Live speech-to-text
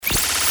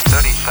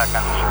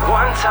seconds.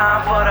 One time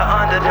for the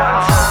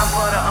underdog.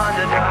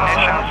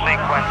 Ignition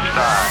sequence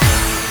start.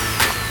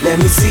 Let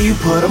me see you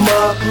put 'em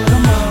up.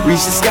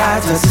 Reach the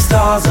sky, touch the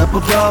stars up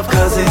above.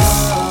 Cause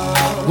it's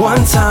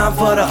one time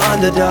for the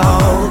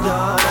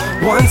underdog.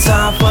 One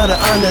time for the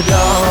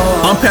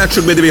underdog. I'm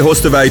Patrick Bedevie,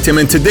 host of ITM,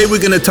 and today we're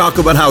going to talk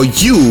about how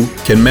you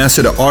can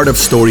master the art of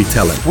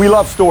storytelling. We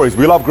love stories.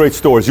 We love great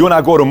stories. You and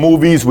I go to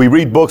movies, we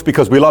read books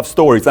because we love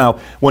stories. Now,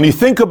 when you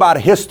think about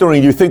history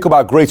and you think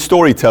about great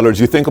storytellers,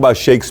 you think about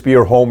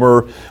Shakespeare,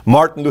 Homer,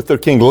 Martin Luther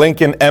King,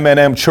 Lincoln,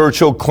 Eminem,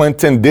 Churchill,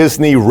 Clinton,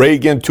 Disney,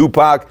 Reagan,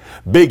 Tupac,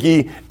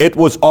 Biggie. It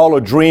was all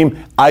a dream.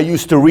 I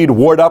used to read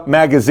Word Up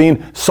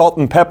magazine, Salt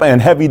and Pepper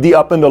and Heavy D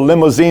up in the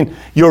limousine.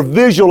 You're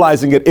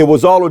visualizing it. It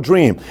was all a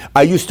dream.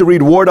 I used to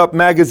read Word Up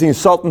magazine,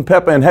 Salt and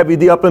Pepper and Heavy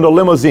D up in the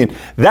limousine.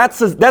 That's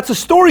a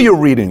story you're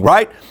reading,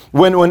 right?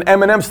 When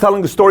Eminem's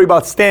telling the story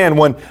about Stan,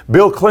 when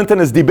Bill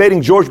Clinton is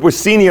debating George Bush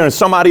Sr. and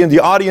somebody in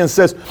the audience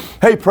says,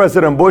 hey,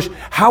 President Bush,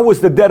 how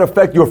was the debt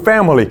affect your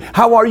family?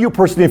 How are you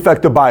personally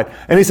affected by it?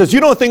 And he says,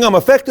 you don't think I'm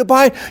affected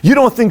by it? You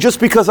don't think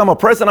just because I'm a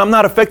president I'm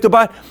not affected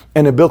by it?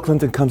 And then Bill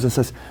Clinton comes and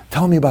says,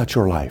 tell me about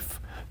your life.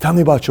 Tell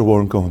me about your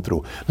war I'm going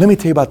through. Let me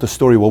tell you about the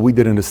story what we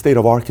did in the state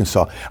of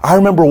Arkansas. I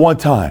remember one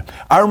time,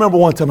 I'm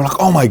like,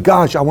 oh my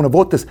gosh, I want to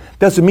vote this.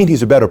 Doesn't mean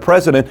he's a better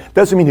president.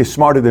 Doesn't mean he's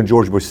smarter than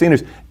George Bush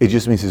Sr. It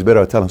just means he's better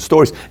at telling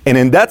stories. And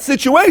in that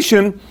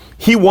situation,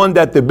 he won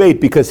that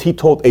debate because he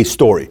told a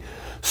story.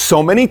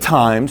 So many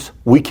times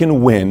we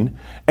can win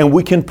and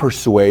we can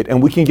persuade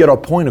and we can get our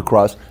point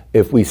across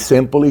if we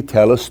simply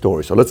tell a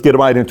story. So let's get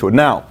right into it.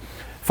 Now,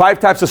 5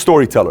 types of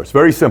storytellers.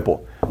 Very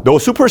simple.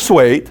 Those who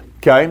persuade,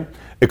 okay?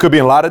 It could be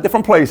in a lot of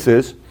different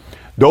places.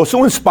 Those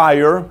who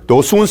inspire,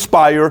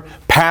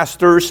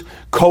 pastors,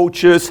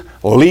 coaches,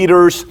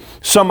 leaders,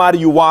 somebody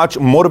you watch,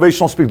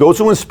 motivational speakers, those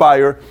who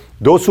inspire,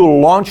 those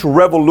who launch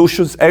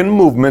revolutions and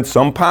movements,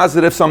 some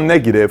positive, some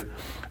negative,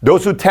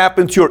 those who tap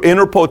into your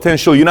inner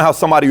potential. You know how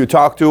somebody you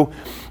talk to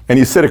and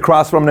you sit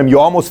across from them, you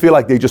almost feel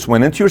like they just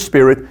went into your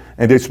spirit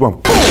and they just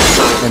went boom,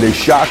 and they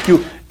shock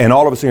you, and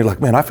all of a sudden you're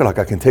like, man, I feel like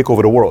I can take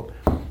over the world.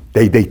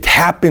 They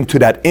tap into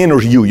that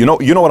inner you. You know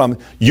what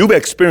you've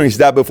experienced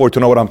that before to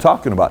know what I'm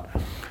talking about.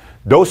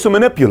 Those who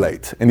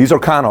manipulate, and these are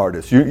con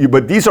artists,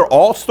 but these are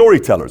all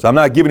storytellers. I'm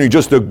not giving you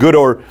just a good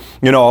or,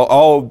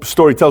 all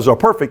storytellers are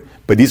perfect,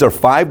 but these are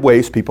 5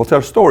 ways people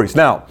tell stories.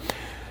 Now,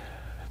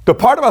 the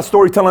part about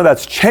storytelling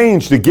that's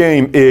changed the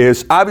game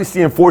is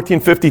obviously in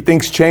 1450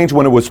 things changed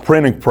when it was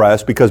printing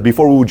press, because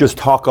before we would just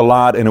talk a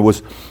lot and it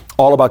was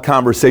all about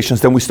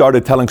conversations. Then we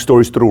started telling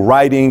stories through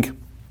writing.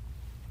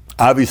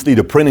 Obviously,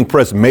 the printing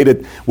press made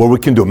it where we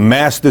can do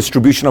mass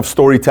distribution of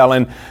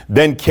storytelling.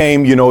 Then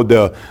came,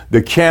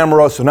 the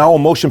camera. So now a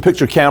motion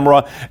picture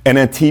camera. And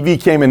then TV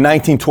came in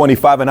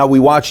 1925, and now we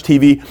watch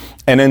TV.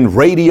 And then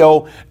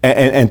radio.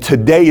 And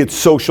today it's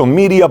social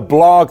media,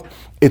 blog.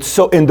 By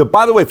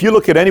the way, if you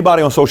look at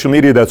anybody on social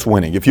media that's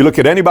winning, if you look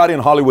at anybody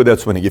in Hollywood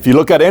that's winning, if you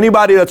look at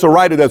anybody that's a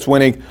writer that's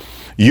winning,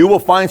 you will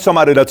find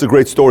somebody that's a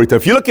great storyteller.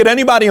 If you look at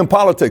anybody in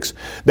politics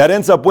that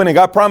ends up winning,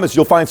 I promise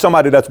you'll find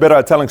somebody that's better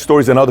at telling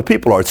stories than other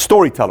people are. It's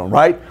storytelling,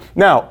 right?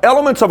 Now,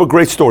 elements of a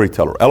great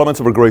storyteller. I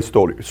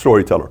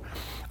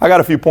got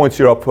a few points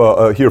here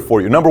here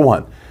for you. Number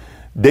 1,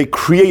 they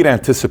create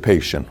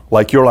anticipation.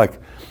 Like you're like,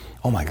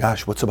 oh my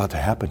gosh, what's about to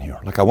happen here?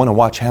 Like I want to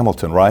watch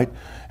Hamilton, right?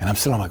 And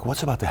I'm like,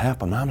 what's about to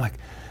happen? And I'm like,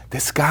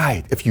 this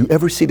guy, if you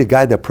ever see the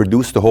guy that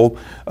produced the whole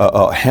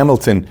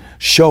Hamilton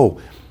show,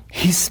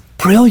 he's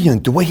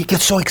brilliant. The way he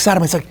gets so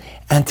excited, it's like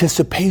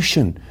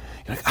anticipation.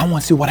 You're like, I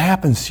want to see what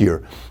happens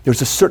here.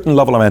 There's a certain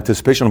level of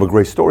anticipation of a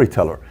great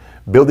storyteller.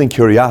 Building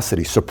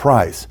curiosity,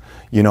 surprise.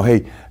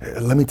 Hey,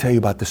 let me tell you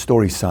about the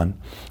story, son.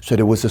 So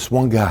there was this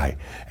one guy,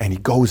 and he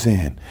goes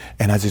in,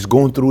 and as he's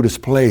going through this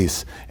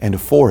place in the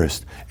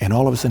forest, and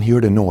all of a sudden he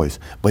heard a noise,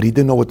 but he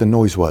didn't know what the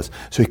noise was.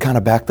 So he kind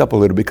of backed up a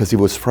little because he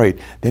was afraid.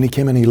 Then he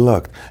came and he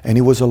looked, and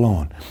he was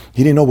alone.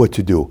 He didn't know what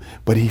to do,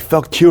 but he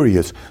felt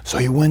curious. So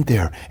he went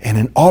there, and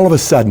then all of a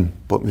sudden,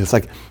 it's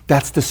like,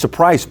 that's the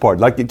surprise part.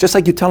 Just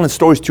like you're telling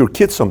stories to your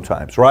kids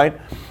sometimes, right?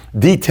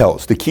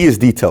 Details, the key is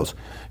details.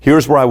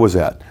 Here's where I was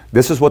at.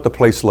 This is what the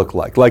place looked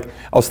like. Like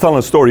I was telling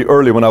a story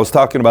earlier when I was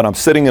talking about I'm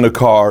sitting in a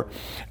car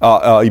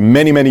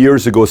many, many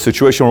years ago, a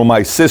situation where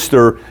my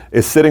sister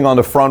is sitting on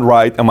the front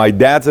right and my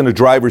dad's in the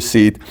driver's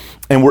seat,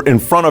 and we're in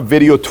front of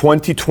Video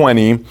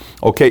 2020,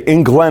 okay,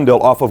 in Glendale,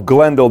 off of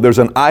Glendale. There's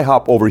an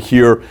IHOP over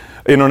here,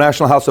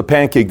 International House of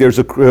Pancake. There's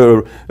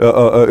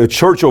a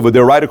church over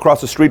there. Right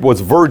across the street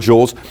was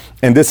Virgil's,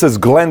 and this is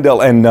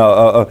Glendale and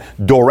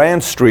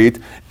Doran Street,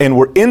 and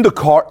we're in the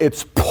car.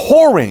 It's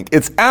pouring.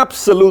 It's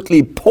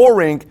absolutely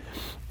pouring.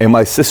 And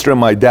my sister and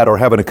my dad are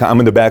I'm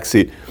in the back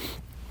seat.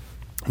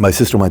 My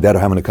sister and my dad are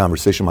having a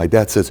conversation. My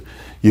dad says,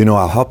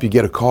 I'll help you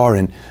get a car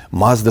in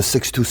Mazda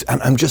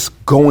 626. I'm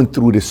just going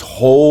through this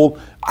whole,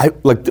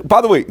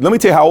 by the way, let me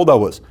tell you how old I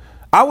was.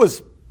 I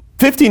was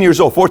 15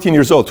 years old, 14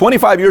 years old,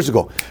 25 years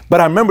ago.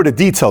 But I remember the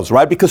details,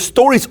 right? Because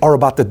stories are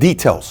about the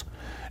details.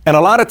 And a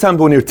lot of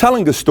times when you're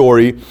telling a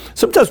story,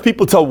 sometimes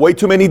people tell way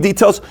too many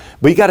details,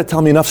 but you got to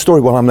tell me enough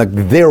story while I'm like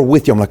there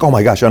with you. I'm like, oh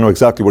my gosh, I know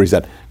exactly where he's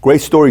at.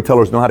 Great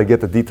storytellers know how to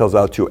get the details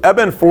out to you. Ebb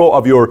and flow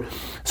of your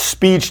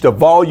speech, the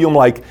volume,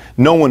 like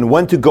knowing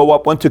when to go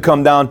up, when to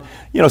come down.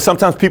 You know,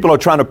 sometimes people are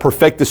trying to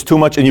perfect this too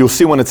much, and you'll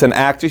see when it's an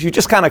act. You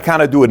just kind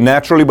of do it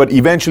naturally, but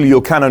eventually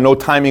you'll kind of know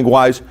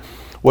timing-wise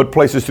what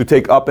places to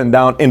take up and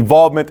down.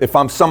 Involvement, if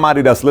I'm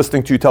somebody that's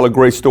listening to you tell a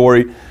great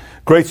story,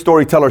 great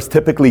storytellers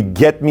typically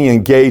get me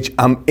engaged.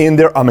 I'm in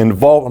there, I'm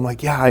involved. I'm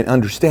like, yeah, I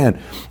understand.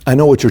 I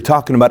know what you're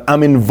talking about.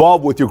 I'm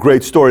involved with your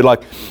great story.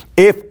 Like,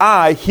 if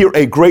I hear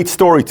a great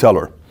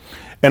storyteller,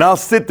 and I'll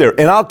sit there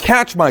and I'll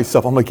catch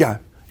myself, I'm like,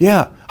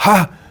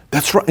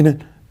 that's right.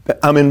 And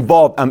I'm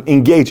involved, I'm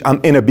engaged,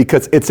 I'm in it,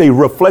 because it's a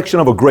reflection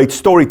of a great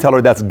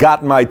storyteller that's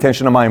gotten my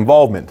attention and my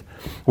involvement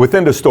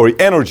within the story.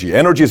 Energy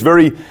is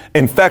very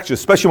infectious,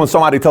 especially when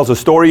somebody tells a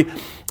story.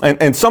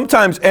 And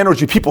sometimes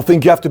energy, people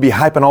think you have to be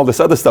hype and all this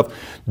other stuff.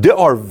 There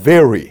are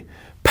very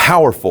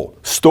powerful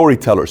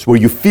storytellers where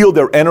you feel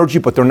their energy,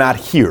 but they're not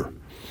here.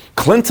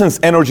 Clinton's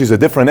energy is a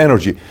different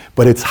energy,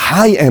 but it's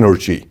high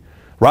energy,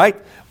 right?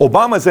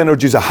 Obama's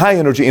energy is a high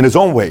energy in his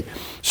own way.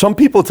 Some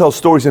people tell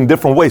stories in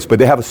different ways, but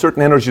they have a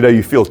certain energy that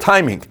you feel.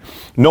 Timing,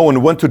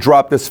 knowing when to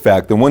drop this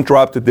fact and when to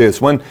drop to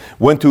this, when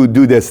to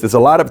do this. There's a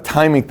lot of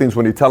timing things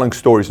when you're telling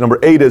stories. Number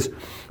 8 is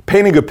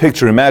painting a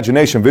picture,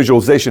 imagination,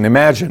 visualization.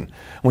 Imagine.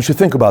 I want you to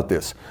think about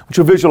this. I want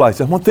you to visualize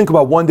it. I want to think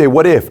about one day,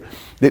 what if?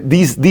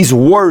 These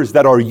words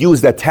that are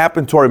used that tap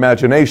into our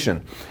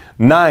imagination.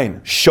 9,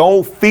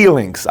 show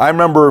feelings. I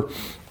remember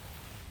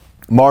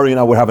Mari and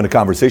I were having a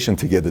conversation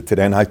together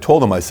today, and I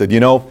told him, I said, you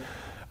know,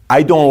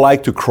 I don't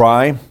like to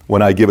cry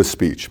when I give a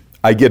speech.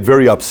 I get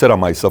very upset on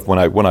myself when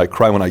I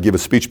cry when I give a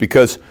speech,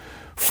 because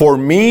for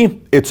me,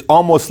 it's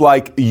almost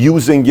like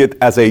using it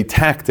as a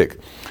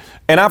tactic.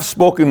 And I've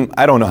spoken,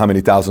 I don't know how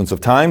many thousands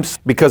of times,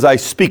 because I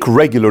speak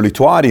regularly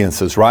to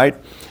audiences, right?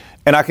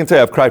 And I can tell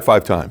you I've cried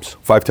 5 times.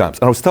 And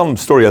I was telling them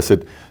the story. I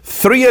said,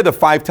 3 of the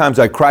 5 times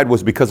I cried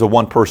was because of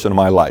one person in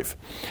my life.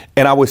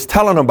 And I was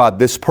telling them about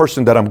this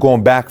person that I'm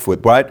going back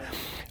with, right?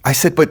 I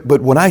said,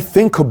 but when I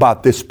think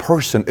about this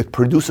person, it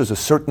produces a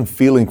certain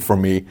feeling for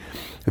me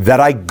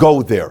that I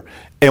go there.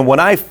 And when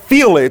I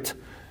feel it,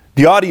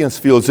 the audience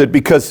feels it,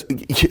 because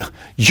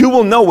you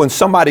will know when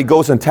somebody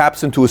goes and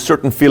taps into a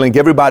certain feeling,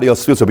 everybody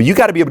else feels it. But you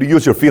got to be able to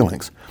use your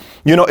feelings.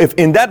 You know, if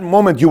in that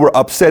moment you were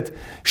upset,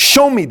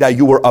 show me that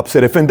you were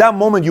upset. If in that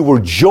moment you were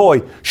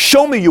joy,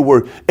 show me you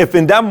were. If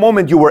in that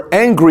moment you were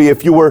angry,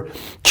 if you were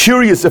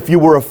curious, if you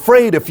were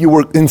afraid, if you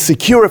were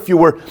insecure,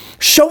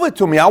 show it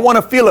to me. I want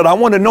to feel it. I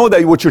want to know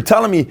that what you're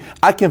telling me,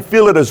 I can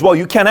feel it as well.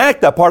 You can't act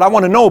that part. I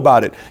want to know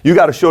about it. You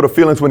got to show the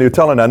feelings when you're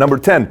telling that. Number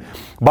 10,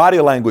 body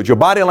language. Your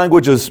body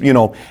language is, you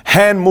know,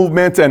 hand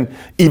movement, and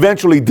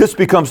eventually this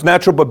becomes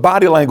natural, but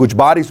body language,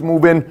 body's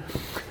moving.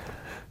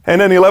 And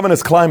then 11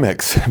 is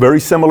climax. Very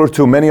similar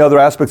to many other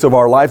aspects of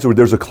our lives where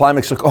there's a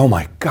climax, like, oh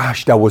my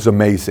gosh, that was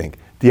amazing.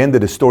 The end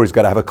of the story's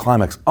got to have a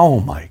climax. Oh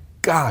my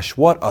gosh,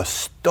 what a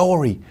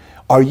story.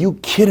 Are you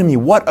kidding me?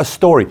 What a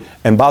story.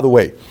 And by the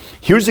way,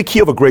 here's the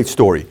key of a great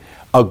story.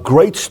 A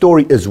great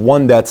story is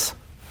one that's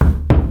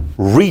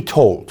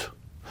retold.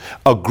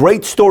 A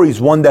great story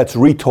is one that's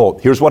retold.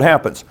 Here's what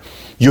happens.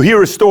 You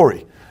hear a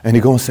story and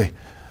you go and say,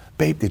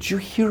 babe, did you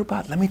hear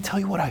about, let me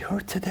tell you what I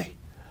heard today.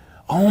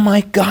 Oh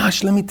my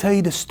gosh, let me tell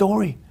you the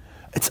story.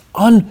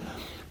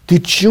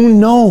 Did you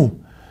know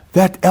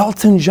that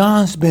Elton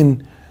John's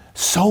been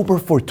sober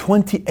for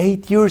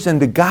 28 years, and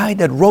the guy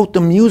that wrote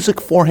the music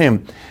for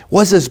him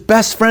was his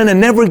best friend and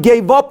never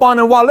gave up on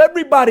him while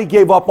everybody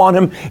gave up on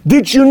him?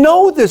 Did you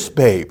know this,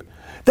 babe?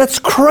 That's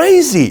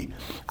crazy.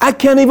 I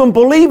can't even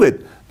believe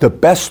it. The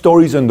best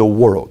stories in the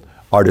world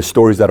are the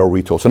stories that are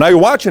retold. So now you're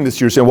watching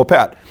this, you're saying, well,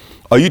 Pat,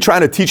 are you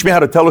trying to teach me how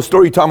to tell a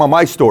story? You're talking about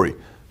my story.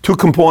 2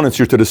 components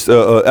here to this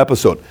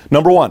episode.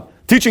 Number 1,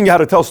 teaching you how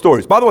to tell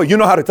stories. By the way, you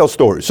know how to tell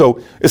stories.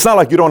 So it's not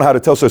like you don't know how to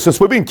tell stories.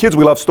 Since we've been kids,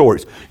 we love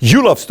stories.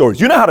 You love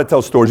stories. You know how to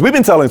tell stories. We've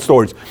been telling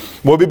stories.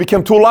 Well, we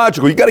became too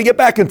logical. You got to get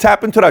back and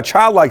tap into that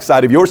childlike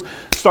side of yours.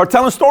 Start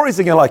telling stories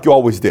again like you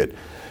always did.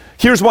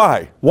 Here's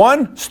why.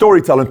 1,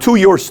 storytelling. 2,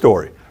 your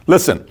story.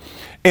 Listen,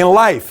 in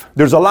life,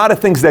 there's a lot of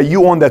things that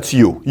you own that's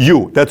you.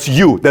 That's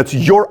you. That's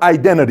your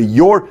identity.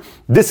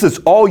 This is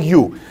all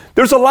you.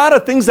 There's a lot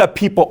of things that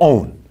people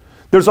own.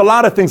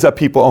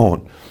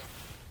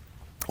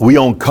 We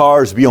own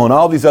cars, we own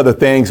all these other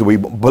things. We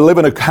live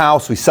in a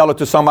house, we sell it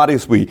to somebody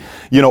else. We,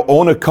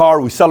 own a car,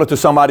 we sell it to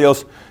somebody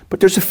else. But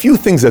there's a few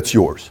things that's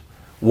yours.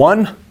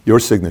 1, your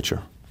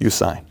signature. You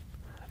sign.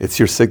 It's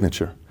your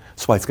signature.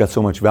 That's why it's got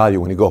so much value.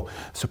 When you go,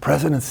 it's the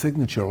president's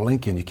signature,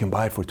 Lincoln, you can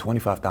buy it for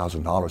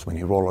 $25,000 when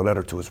he wrote a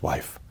letter to his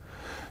wife.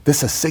 This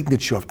is a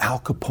signature of Al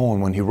Capone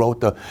when he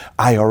wrote the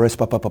IRS,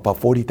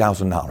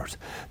 $40,000.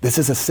 This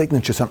is a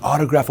signature, it's an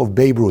autograph of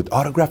Babe Ruth,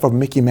 autograph of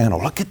Mickey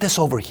Mantle. Look at this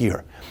over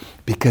here,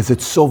 because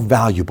it's so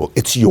valuable.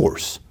 It's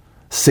yours.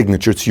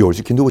 Signature, it's yours.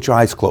 You can do it with your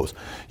eyes closed.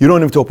 You don't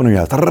even have to open your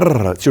eyes.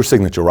 It's your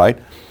signature, right?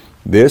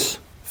 This,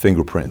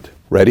 fingerprint.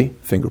 Ready?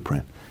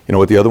 Fingerprint. You know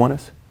what the other one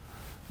is?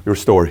 Your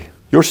story.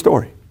 Your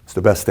story. It's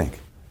the best thing.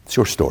 It's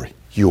your story.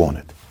 You own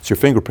it. It's your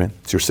fingerprint.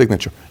 It's your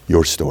signature.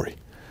 Your story.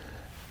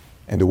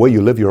 And the way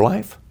you live your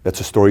life, that's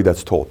a story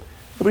that's told.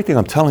 Everything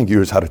I'm telling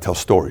you is how to tell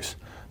stories.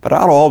 But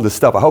out of all this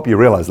stuff, I hope you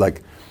realize,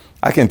 like,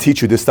 I can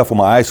teach you this stuff with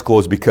my eyes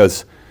closed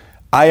because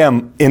I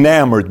am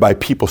enamored by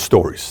people's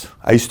stories.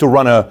 I used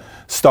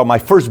to my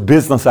first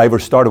business I ever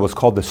started was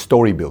called the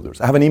Story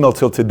Builders. I have an email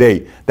till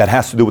today that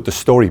has to do with the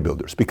Story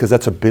Builders because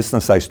that's a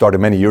business I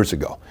started many years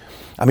ago.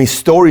 I mean,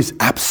 stories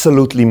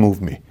absolutely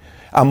move me.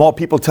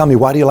 People tell me,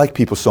 why do you like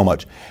people so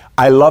much?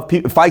 I love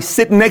people. If I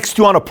sit next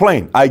to you on a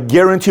plane, I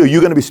guarantee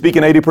you're going to be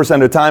speaking 80%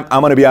 of the time. I'm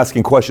going to be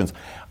asking questions.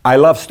 I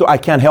love I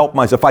can't help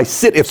myself.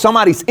 If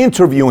somebody's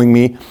interviewing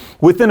me,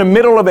 within the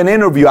middle of an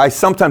interview, I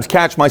sometimes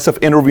catch myself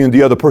interviewing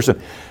the other person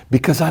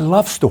because I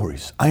love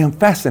stories. I am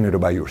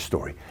fascinated by your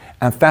story.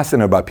 I'm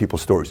fascinated by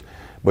people's stories.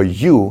 But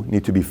you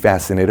need to be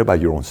fascinated by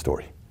your own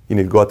story. You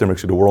need to go out there and make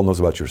sure the world knows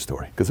about your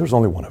story because there's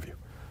only one of you.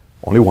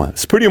 Only one.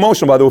 It's pretty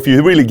emotional, by the way, if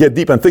you really get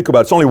deep and think about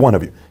it. It's only one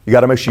of you. You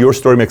got to make sure your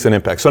story makes an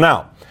impact. So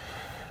now,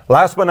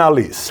 last but not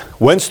least,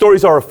 when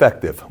stories are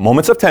effective,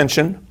 moments of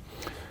tension,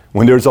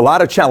 when there's a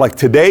lot of challenge. Like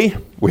today,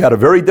 we had a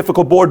very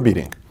difficult board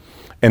meeting.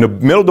 In the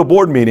middle of the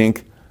board meeting,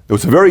 it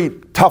was a very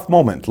tough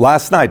moment.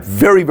 Last night,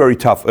 very, very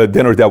tough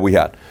dinner that we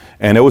had.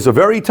 And it was a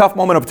very tough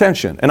moment of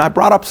tension. And I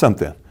brought up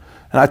something.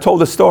 And I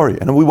told a story.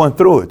 And we went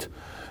through it.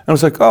 And I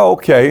was like, oh,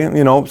 okay,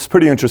 it's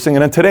pretty interesting.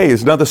 And then today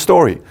is another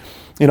story.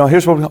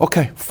 Here's what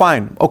okay,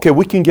 fine. Okay,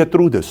 we can get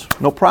through this.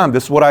 No problem.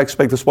 This is what I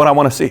expect. This is what I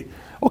want to see.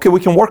 Okay, we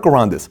can work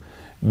around this.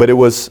 But it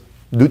was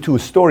due to a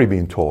story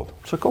being told.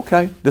 It's like,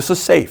 okay, this is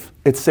safe.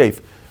 It's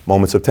safe.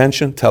 Moments of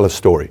tension, tell a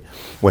story.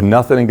 When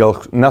nothing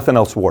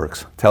else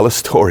works, tell a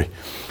story.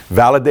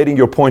 Validating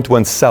your point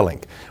when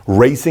selling.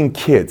 Raising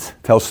kids,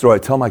 tell a story. I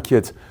tell my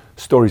kids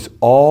stories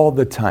all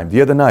the time.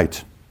 The other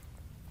night,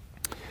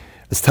 I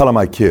was telling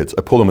my kids,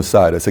 I pulled them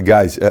aside. I said,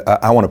 guys,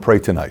 I want to pray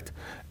tonight.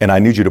 And I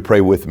need you to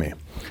pray with me.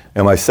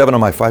 And my 7 and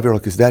my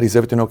 5-year-old goes, Daddy, is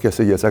everything okay? I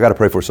said, yes, I got to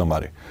pray for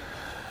somebody.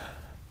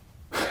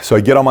 So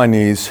I get on my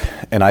knees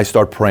and I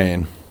start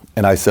praying.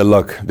 And I said,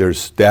 look,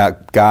 there's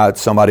God,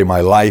 somebody in my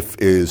life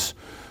is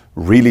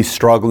really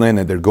struggling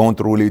and they're going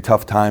through really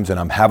tough times and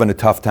I'm having a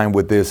tough time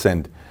with this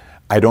and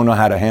I don't know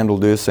how to handle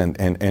this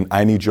and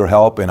I need your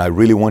help and I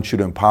really want you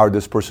to empower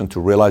this person to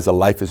realize that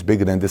life is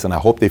bigger than this and I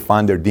hope they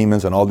find their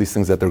demons and all these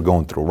things that they're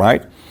going through,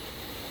 right?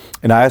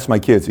 And I asked my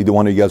kids, either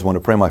one of you guys want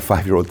to pray? My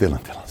 5-year-old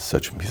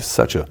Dylan, he's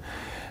such a...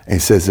 And he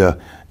says,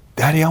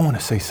 Daddy, I want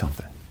to say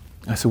something.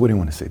 I said, what do you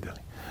want to say, Dylan?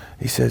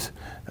 He says,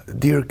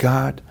 dear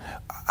God,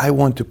 I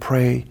want to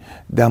pray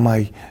that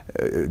my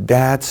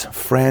dad's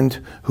friend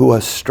who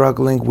was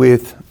struggling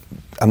with,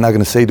 I'm not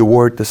going to say the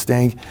word, this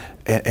thing,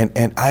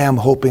 and I am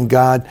hoping,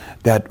 God,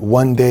 that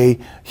one day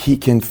he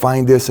can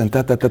find this and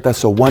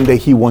so one day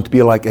he won't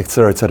be like, et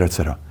cetera, et cetera, et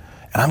cetera.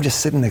 And I'm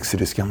just sitting next to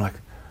this kid. I'm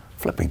like,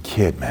 flipping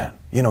kid, man.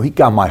 He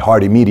got my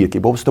heart immediately.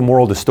 But what's the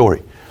moral of the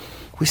story?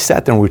 We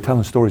sat there and we were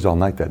telling stories all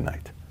night that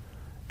night.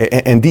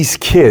 And these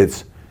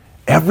kids,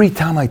 every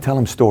time I tell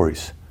them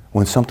stories,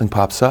 when something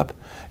pops up,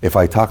 if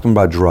I talk to them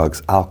about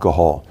drugs,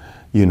 alcohol,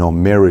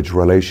 marriage,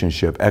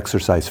 relationship,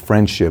 exercise,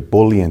 friendship,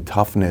 bullying,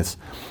 toughness,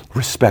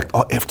 respect,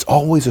 it's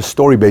always a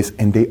story base,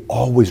 and they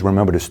always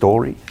remember the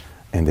story,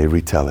 and they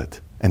retell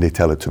it. And they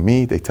tell it to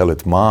me, they tell it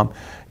to mom,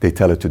 they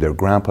tell it to their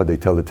grandpa, they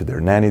tell it to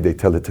their nanny, they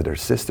tell it to their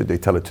sister, they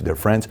tell it to their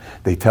friends,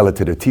 they tell it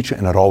to their teacher,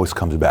 and it always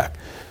comes back.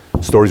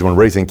 Stories when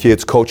raising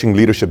kids, coaching,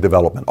 leadership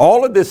development.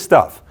 All of this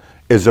stuff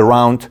is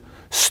around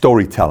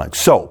storytelling.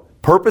 So,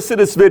 purpose of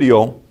this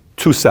video,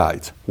 2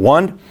 sides.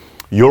 1,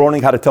 you're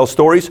learning how to tell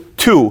stories.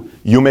 2,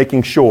 you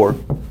making sure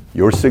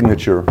your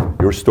signature,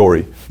 your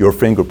story, your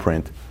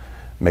fingerprint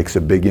makes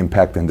a big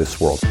impact in this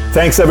world.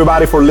 Thanks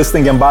everybody for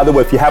listening. And by the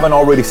way, if you haven't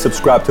already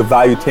subscribed to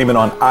Valuetainment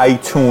on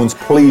iTunes,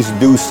 please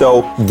do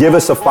so. Give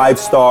us a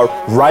 5-star,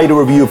 write a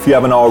review if you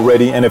haven't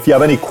already. And if you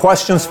have any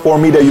questions for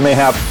me that you may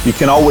have, you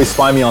can always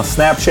find me on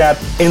Snapchat,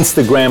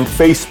 Instagram,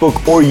 Facebook,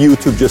 or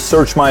YouTube. Just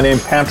search my name,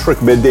 Patrick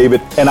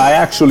Bet-David. And I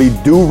actually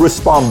do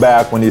respond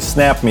back when you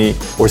snap me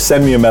or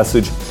send me a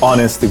message on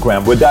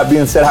Instagram. With that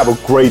being said, have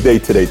a great day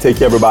today. Take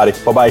care, everybody.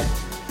 Bye-bye.